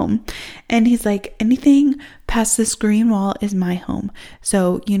of the home. And he's like, anything past this green wall is my home.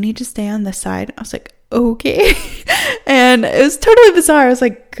 So you need to stay on this side. I was like, okay. And it was totally bizarre. I was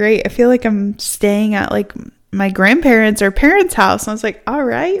like, great. I feel like I'm staying at like my grandparents' or parents' house. And I was like, all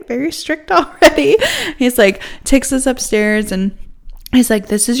right, very strict already. He's like, takes us upstairs and he's like,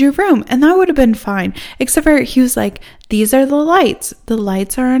 this is your room. And that would have been fine. Except for he was like, these are the lights. The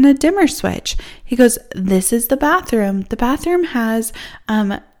lights are on a dimmer switch. He goes, this is the bathroom. The bathroom has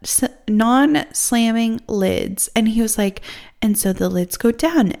non-slamming lids. And he was like, and so the lids go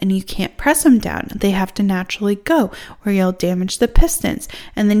down and you can't press them down. They have to naturally go or you'll damage the pistons.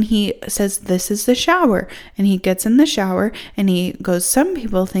 And then he says, this is the shower. And he gets in the shower and he goes, some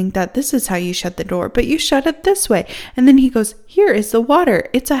people think that this is how you shut the door, but you shut it this way. And then he goes, here is the water.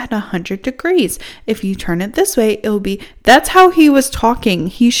 It's at 100 degrees. If you turn it this way, it'll be, that's how he was talking.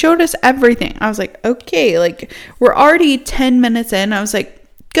 He showed us everything. I was like, okay, like we're already 10 minutes in. I was like,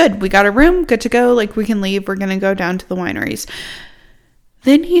 good, we got a room, good to go, like we can leave, we're gonna go down to the wineries.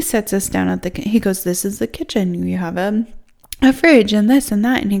 Then he sets us down at he goes, this is the kitchen, you have a fridge and this and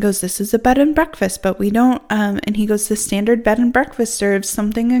that, and he goes, this is a bed and breakfast, but we don't, and he goes, the standard bed and breakfast serves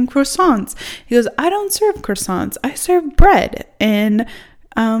something in croissants. He goes, I don't serve croissants, I serve bread and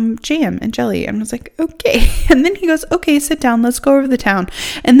jam and jelly. And I was like, okay. And then he goes, okay, sit down, let's go over the town.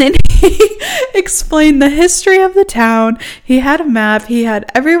 And then he explained the history of the town. He had a map, he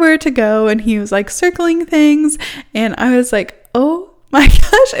had everywhere to go, and he was like circling things. And I was like, oh my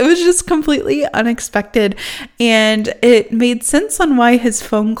gosh, it was just completely unexpected. And it made sense on why his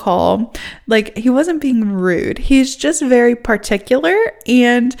phone call, like he wasn't being rude. He's just very particular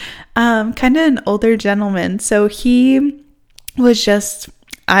and kind of an older gentleman. So he was just,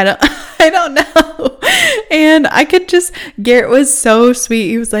 I don't know. And I could just, Garrett was so sweet.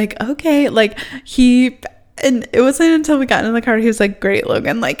 He was like, okay, like and it wasn't until we got in the car, he was like, great,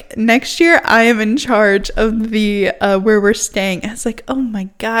 Logan, like next year I am in charge of the, where we're staying. I was like, oh my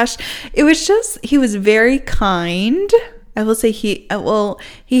gosh. It was just, he was very kind. I will say he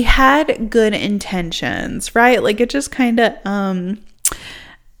had good intentions, right? Like it just kind of,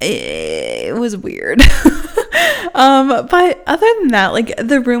 it was weird. But other than that, like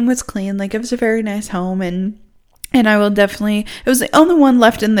the room was clean, like it was a very nice home, and I will definitely, it was the only one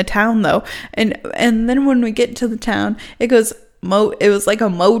left in the town though. And then when we get to the town, it was like a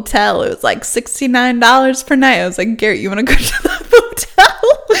motel. It was like $69 per night. I was like, Garrett, you want to go to the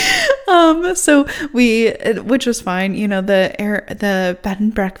motel? So which was fine. You know, the bed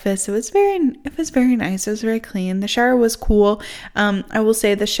and breakfast, it was very nice. It was very clean. The shower was cool. I will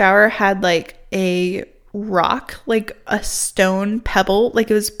say the shower had like a rock, like a stone pebble,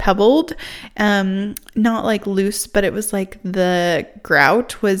 like it was pebbled, not like loose, but it was like the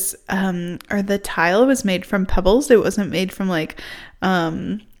grout was, or the tile was made from pebbles. It wasn't made from like,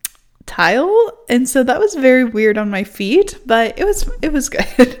 tile. And so that was very weird on my feet, but it was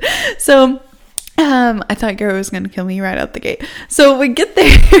good. So I thought Garrett was going to kill me right out the gate. So we get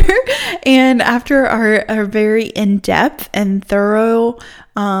there and after our very in-depth and thorough,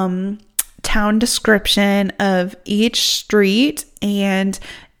 town description of each street and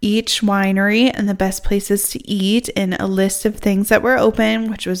each winery and the best places to eat and a list of things that were open,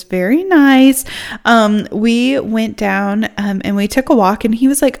 which was very nice. We went down and we took a walk, and he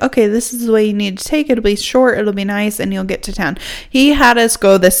was like, okay, this is the way you need to take it. It'll be short, it'll be nice, and you'll get to town. He had us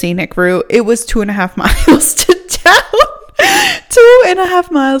go the scenic route. It was 2.5 miles to town.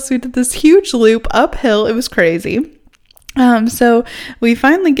 2.5 miles. We did this huge loop uphill. It was crazy. So we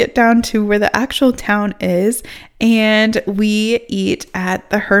finally get down to where the actual town is, and we eat at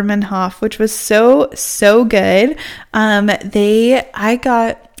the Hermannhof, which was so good. I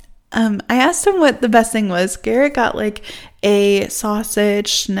asked him what the best thing was. Garrett got like a sausage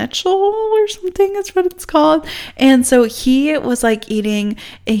schnitzel or something is what it's called. And so he was like eating,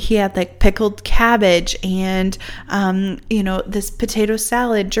 he had like pickled cabbage and, this potato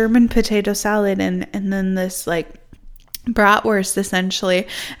salad, German potato salad. And then this like bratwurst essentially.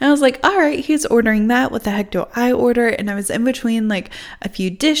 And I was like, all right, he's ordering that. What the heck do I order? And I was in between like a few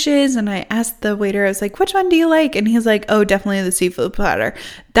dishes, and I asked the waiter, I was like, which one do you like? And he's like, oh, definitely the seafood platter.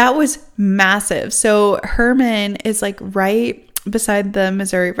 That was massive. So Hermann is like right beside the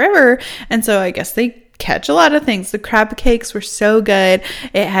Missouri River, and so I guess they catch a lot of things. The crab cakes were so good.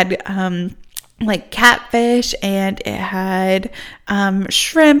 It had like catfish, and it had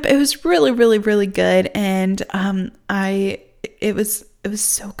shrimp. It was really, really, really good. And it was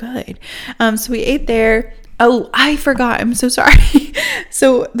so good. So we ate there. Oh, I forgot. I'm so sorry.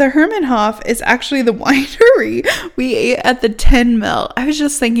 So the Hermanhof is actually the winery we ate at the 10 Mil. I was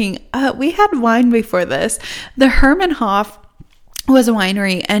just thinking, we had wine before this. The Hermanhof was a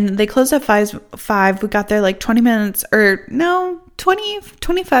winery, and they closed at 5. We got there like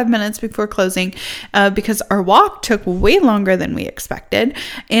 25 minutes before closing, because our walk took way longer than we expected.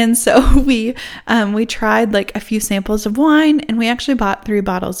 And so we tried like a few samples of wine, and we actually bought 3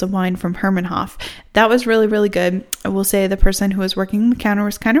 bottles of wine from Hermanhof. That was really, really good. I will say the person who was working the counter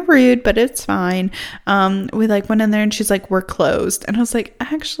was kind of rude, but it's fine. We like went in there, and she's like, "We're closed." And I was like,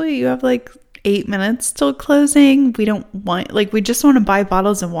 "Actually, you have like 8 minutes till closing. We just want to buy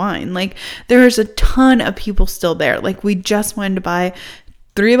bottles of wine." Like, there's a ton of people still there. Like, we just wanted to buy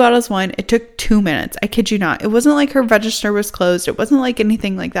 3 bottles of wine. It took 2 minutes. I kid you not. It wasn't like her register was closed. It wasn't like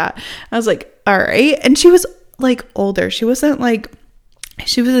anything like that. I was like, all right. And she was like older. She was a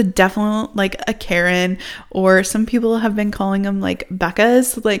definite like a Karen, or some people have been calling them like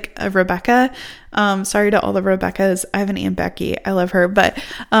Becca's, like a Rebecca. Sorry to all the Rebeccas. I have an Aunt Becky. I love her, but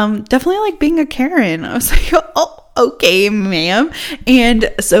definitely like being a Karen. I was like, oh, okay, ma'am.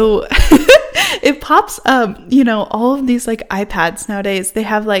 And so it pops up, all of these like iPads nowadays, they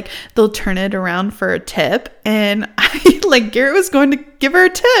have like, they'll turn it around for a tip. And Garrett was going to give her a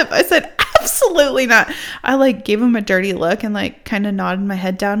tip. I said, absolutely not. I like gave him a dirty look and like kind of nodded my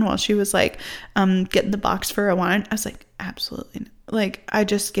head down while she was like getting the box for a wine. I was like, absolutely not. Like, I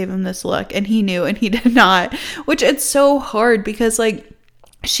just gave him this look, and he knew, and he did not, which it's so hard because like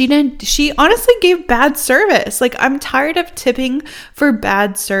she honestly gave bad service. Like, I'm tired of tipping for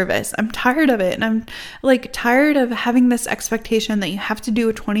bad service. I'm tired of it. And I'm like tired of having this expectation that you have to do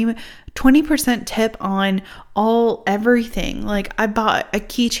a 20% tip on everything. Like, I bought a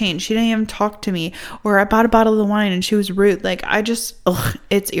keychain, she didn't even talk to me, or I bought a bottle of wine and she was rude. Like, it's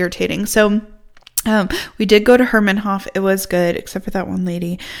irritating. So we did go to Hermanhof. It was good, except for that one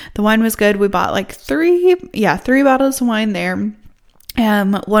lady. The wine was good. We bought like 3 bottles of wine there.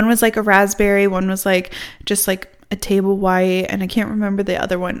 One was like a raspberry, one was like just like a table white, and I can't remember the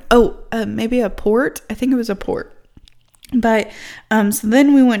other one. Maybe a port. I think it was a port. But so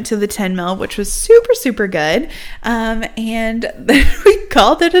then we went to the 10 Mil, which was super, super good. And then we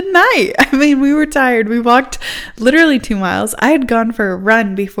called it a night. I mean, we were tired. We walked literally 2 miles. I had gone for a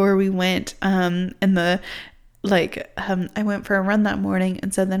run before we went. I went for a run that morning,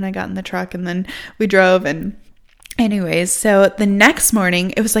 and so then I got in the truck, and then we drove. And anyways, so the next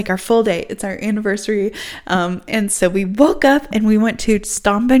morning, it was like our full day. It's our anniversary. And so we woke up and we went to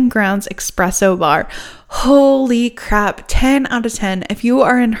Stompin' Grounds Espresso Bar. Holy crap, 10 out of 10. If you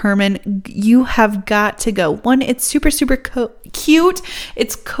are in Herman, you have got to go. One, it's super, super cute.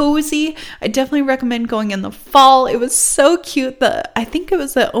 It's cozy. I definitely recommend going in the fall. It was so cute. I think it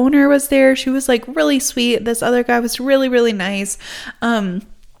was the owner was there. She was like really sweet. This other guy was really, really nice. I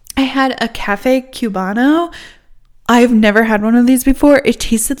had a Cafe Cubano. I've never had one of these before. It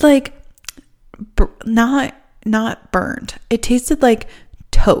tasted like not burned. It tasted like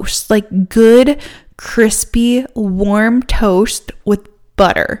toast, like good, crispy, warm toast with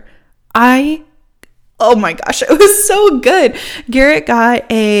butter. Oh my gosh, it was so good. Garrett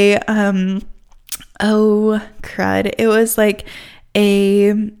got a crud. It was like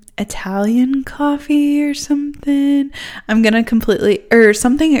a Italian coffee or something. I'm gonna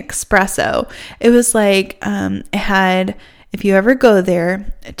something espresso. It was like it had, if you ever go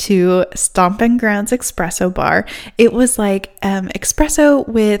there to Stompin' Grounds Espresso Bar, it was like espresso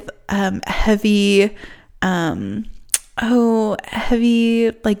with heavy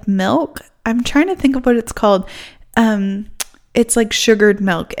like milk. I'm trying to think of what it's called. It's like sugared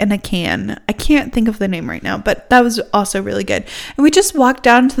milk in a can. I can't think of the name right now, but that was also really good. And we just walked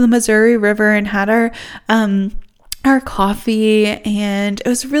down to the Missouri River and had our coffee, and it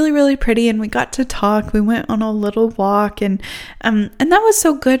was really, really pretty, and we got to talk. We went on a little walk, and that was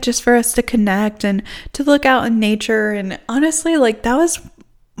so good just for us to connect and to look out in nature. And honestly, like, that was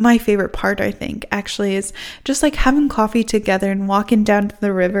my favorite part, I think, actually, is just like having coffee together and walking down to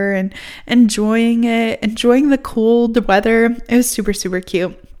the river and enjoying the cold weather. It was super, super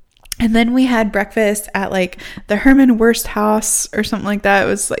cute. And then we had breakfast at like the Herman Wurst House or something like that. It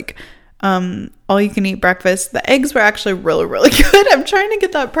was like all you can eat breakfast. The eggs were actually really, really good. I'm trying to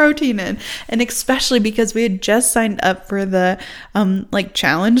get that protein in, and especially because we had just signed up for the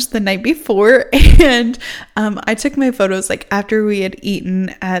challenge the night before, and I took my photos like after we had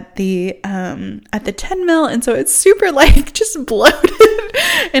eaten at the 10 Mil, and so it's super like just bloated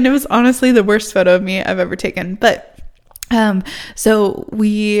And it was honestly the worst photo of me I've ever taken. But so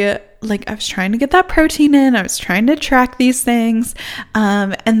I was trying to get that protein in. I was trying to track these things.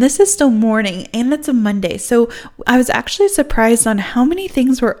 And this is still morning and it's a Monday. So I was actually surprised on how many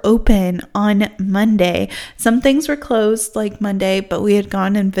things were open on Monday. Some things were closed like Monday, but we had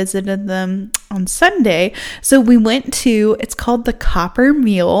gone and visited them on Sunday. So we went to, it's called the Copper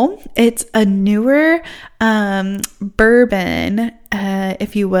Mule. It's a newer, bourbon,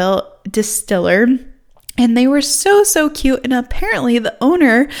 if you will, distiller. And they were so, so cute. And apparently the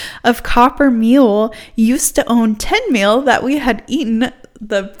owner of Copper Mule used to own 10 Meal that we had eaten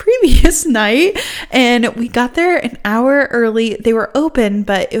the previous night. And we got there an hour early. They were open,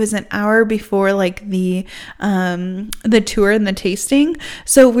 but it was an hour before like the tour and the tasting.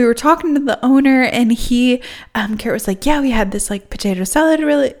 So we were talking to the owner and Garrett was like, yeah, we had this like potato salad.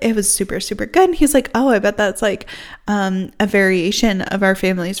 It was super, super good. And he's like, oh, I bet that's like a variation of our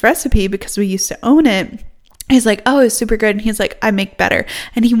family's recipe because we used to own it. He's like, oh, it's super good. And he's like, I make better.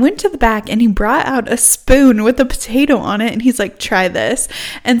 And he went to the back and he brought out a spoon with a potato on it. And he's like, try this.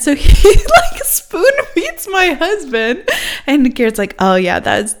 And so he like spoon feeds my husband. And Garrett's like, oh yeah,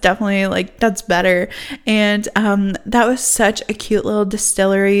 that's definitely like, that's better. And that was such a cute little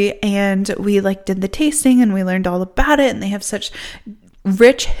distillery. And we like did the tasting and we learned all about it. And they have such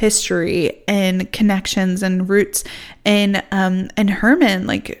rich history and connections and roots. And Herman,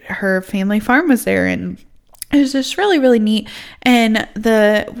 like her family farm was there, and it was just really, really neat. And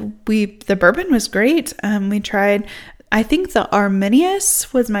the bourbon was great. We tried, I think the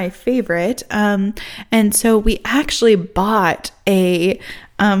Arminius was my favorite. And so we actually bought a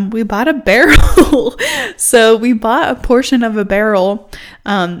barrel. So we bought a portion of a barrel,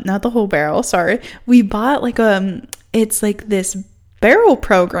 not the whole barrel, sorry. We bought like it's like this barrel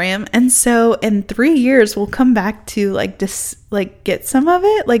program, and so in 3 years we'll come back to get some of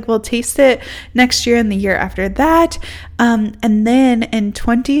it, like we'll taste it next year and the year after that, and then in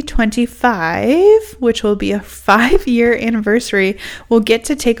 2025, which will be a 5-year anniversary, we'll get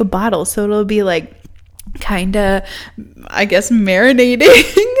to take a bottle, so it'll be like kind of, I guess,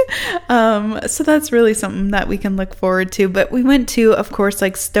 marinating. So that's really something that we can look forward to. But we went to, of course,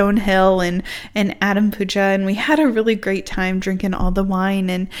 like Stonehill and Adam Puja, and we had a really great time drinking all the wine.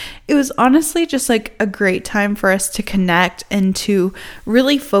 And it was honestly just like a great time for us to connect and to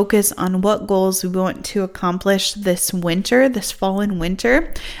really focus on what goals we want to accomplish this fall and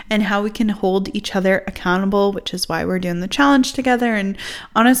winter, and how we can hold each other accountable, which is why we're doing the challenge together. And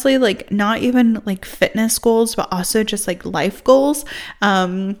honestly, like not even like fitness goals, but also just like life goals.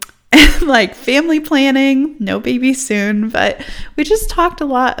 Like family planning, no baby soon, but we just talked a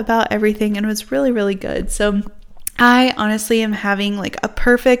lot about everything and it was really, really good. So I honestly am having like a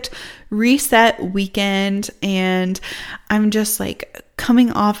perfect reset weekend, and I'm just like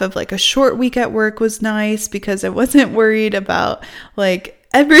coming off of like a short week at work was nice because I wasn't worried about like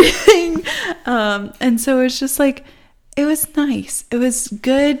everything. And so it's just like, it was nice. It was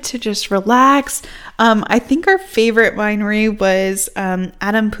good to just relax. I think our favorite winery was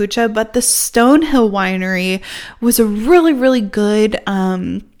Adam Puja, but the Stonehill Winery was a really, really good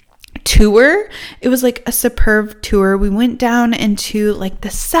tour. It was like a superb tour. We went down into like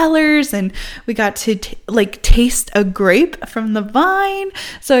the cellars and we got to taste a grape from the vine.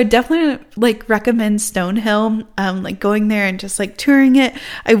 So I definitely like recommend Stonehill, like going there and just like touring it.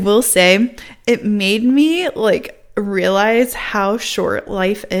 I will say it made me like realize how short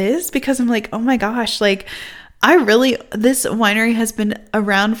life is, because I'm like, oh my gosh, like this winery has been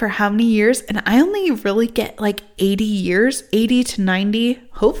around for how many years, and I only really get like 80 to 90,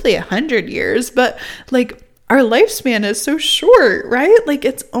 hopefully 100 years, but like our lifespan is so short, right? Like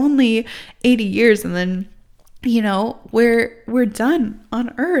it's only 80 years and then, you know, we're done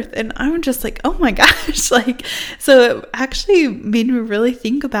on earth. And I'm just like, oh my gosh, like, so it actually made me really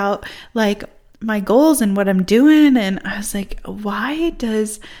think about like my goals and what I'm doing. And I was like,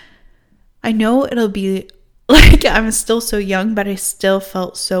 I know it'll be like, I'm still so young, but I still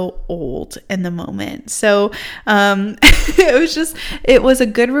felt so old in the moment. So it was a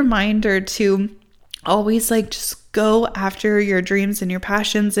good reminder to always like just go after your dreams and your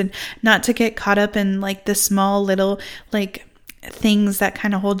passions, and not to get caught up in like the small little like things that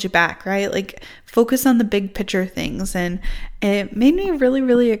kind of hold you back, right? Like focus on the big picture things. And it made me really,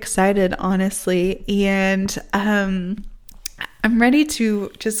 really excited, honestly. And I'm ready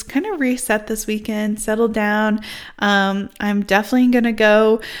to just kind of reset this weekend, settle down. I'm definitely gonna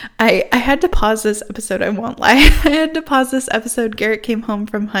go. I had to pause this episode, I won't lie. I had to pause this episode. Garrett came home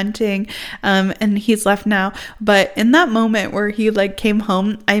from hunting, and he's left now. But in that moment where he like came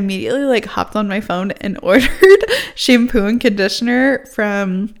home, I immediately like hopped on my phone and ordered shampoo and conditioner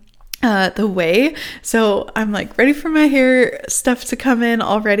from the Way. So I'm like ready for my hair stuff to come in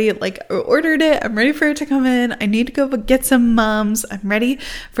already. Like I ordered it, I'm ready for it to come in. I need to go get some mums. I'm ready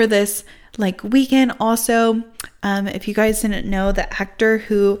for this like weekend. Also, if you guys didn't know, the actor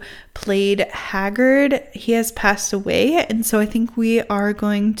who played Hagrid, he has passed away, and so I think we are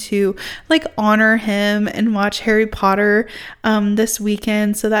going to like honor him and watch Harry Potter this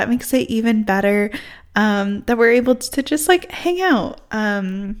weekend. So that makes it even better that we're able to just like hang out.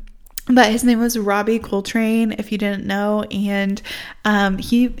 But his name was Robbie Coltrane, if you didn't know, and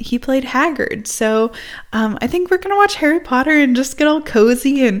he played Hagrid. So I think we're gonna watch Harry Potter and just get all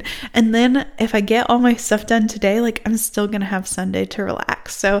cozy, and then if I get all my stuff done today, like I'm still gonna have Sunday to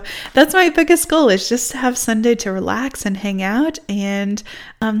relax. So that's my biggest goal, is just to have Sunday to relax and hang out, and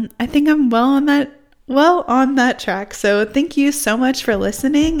I think I'm well on that track. So thank you so much for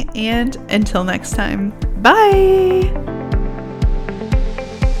listening, and until next time, bye.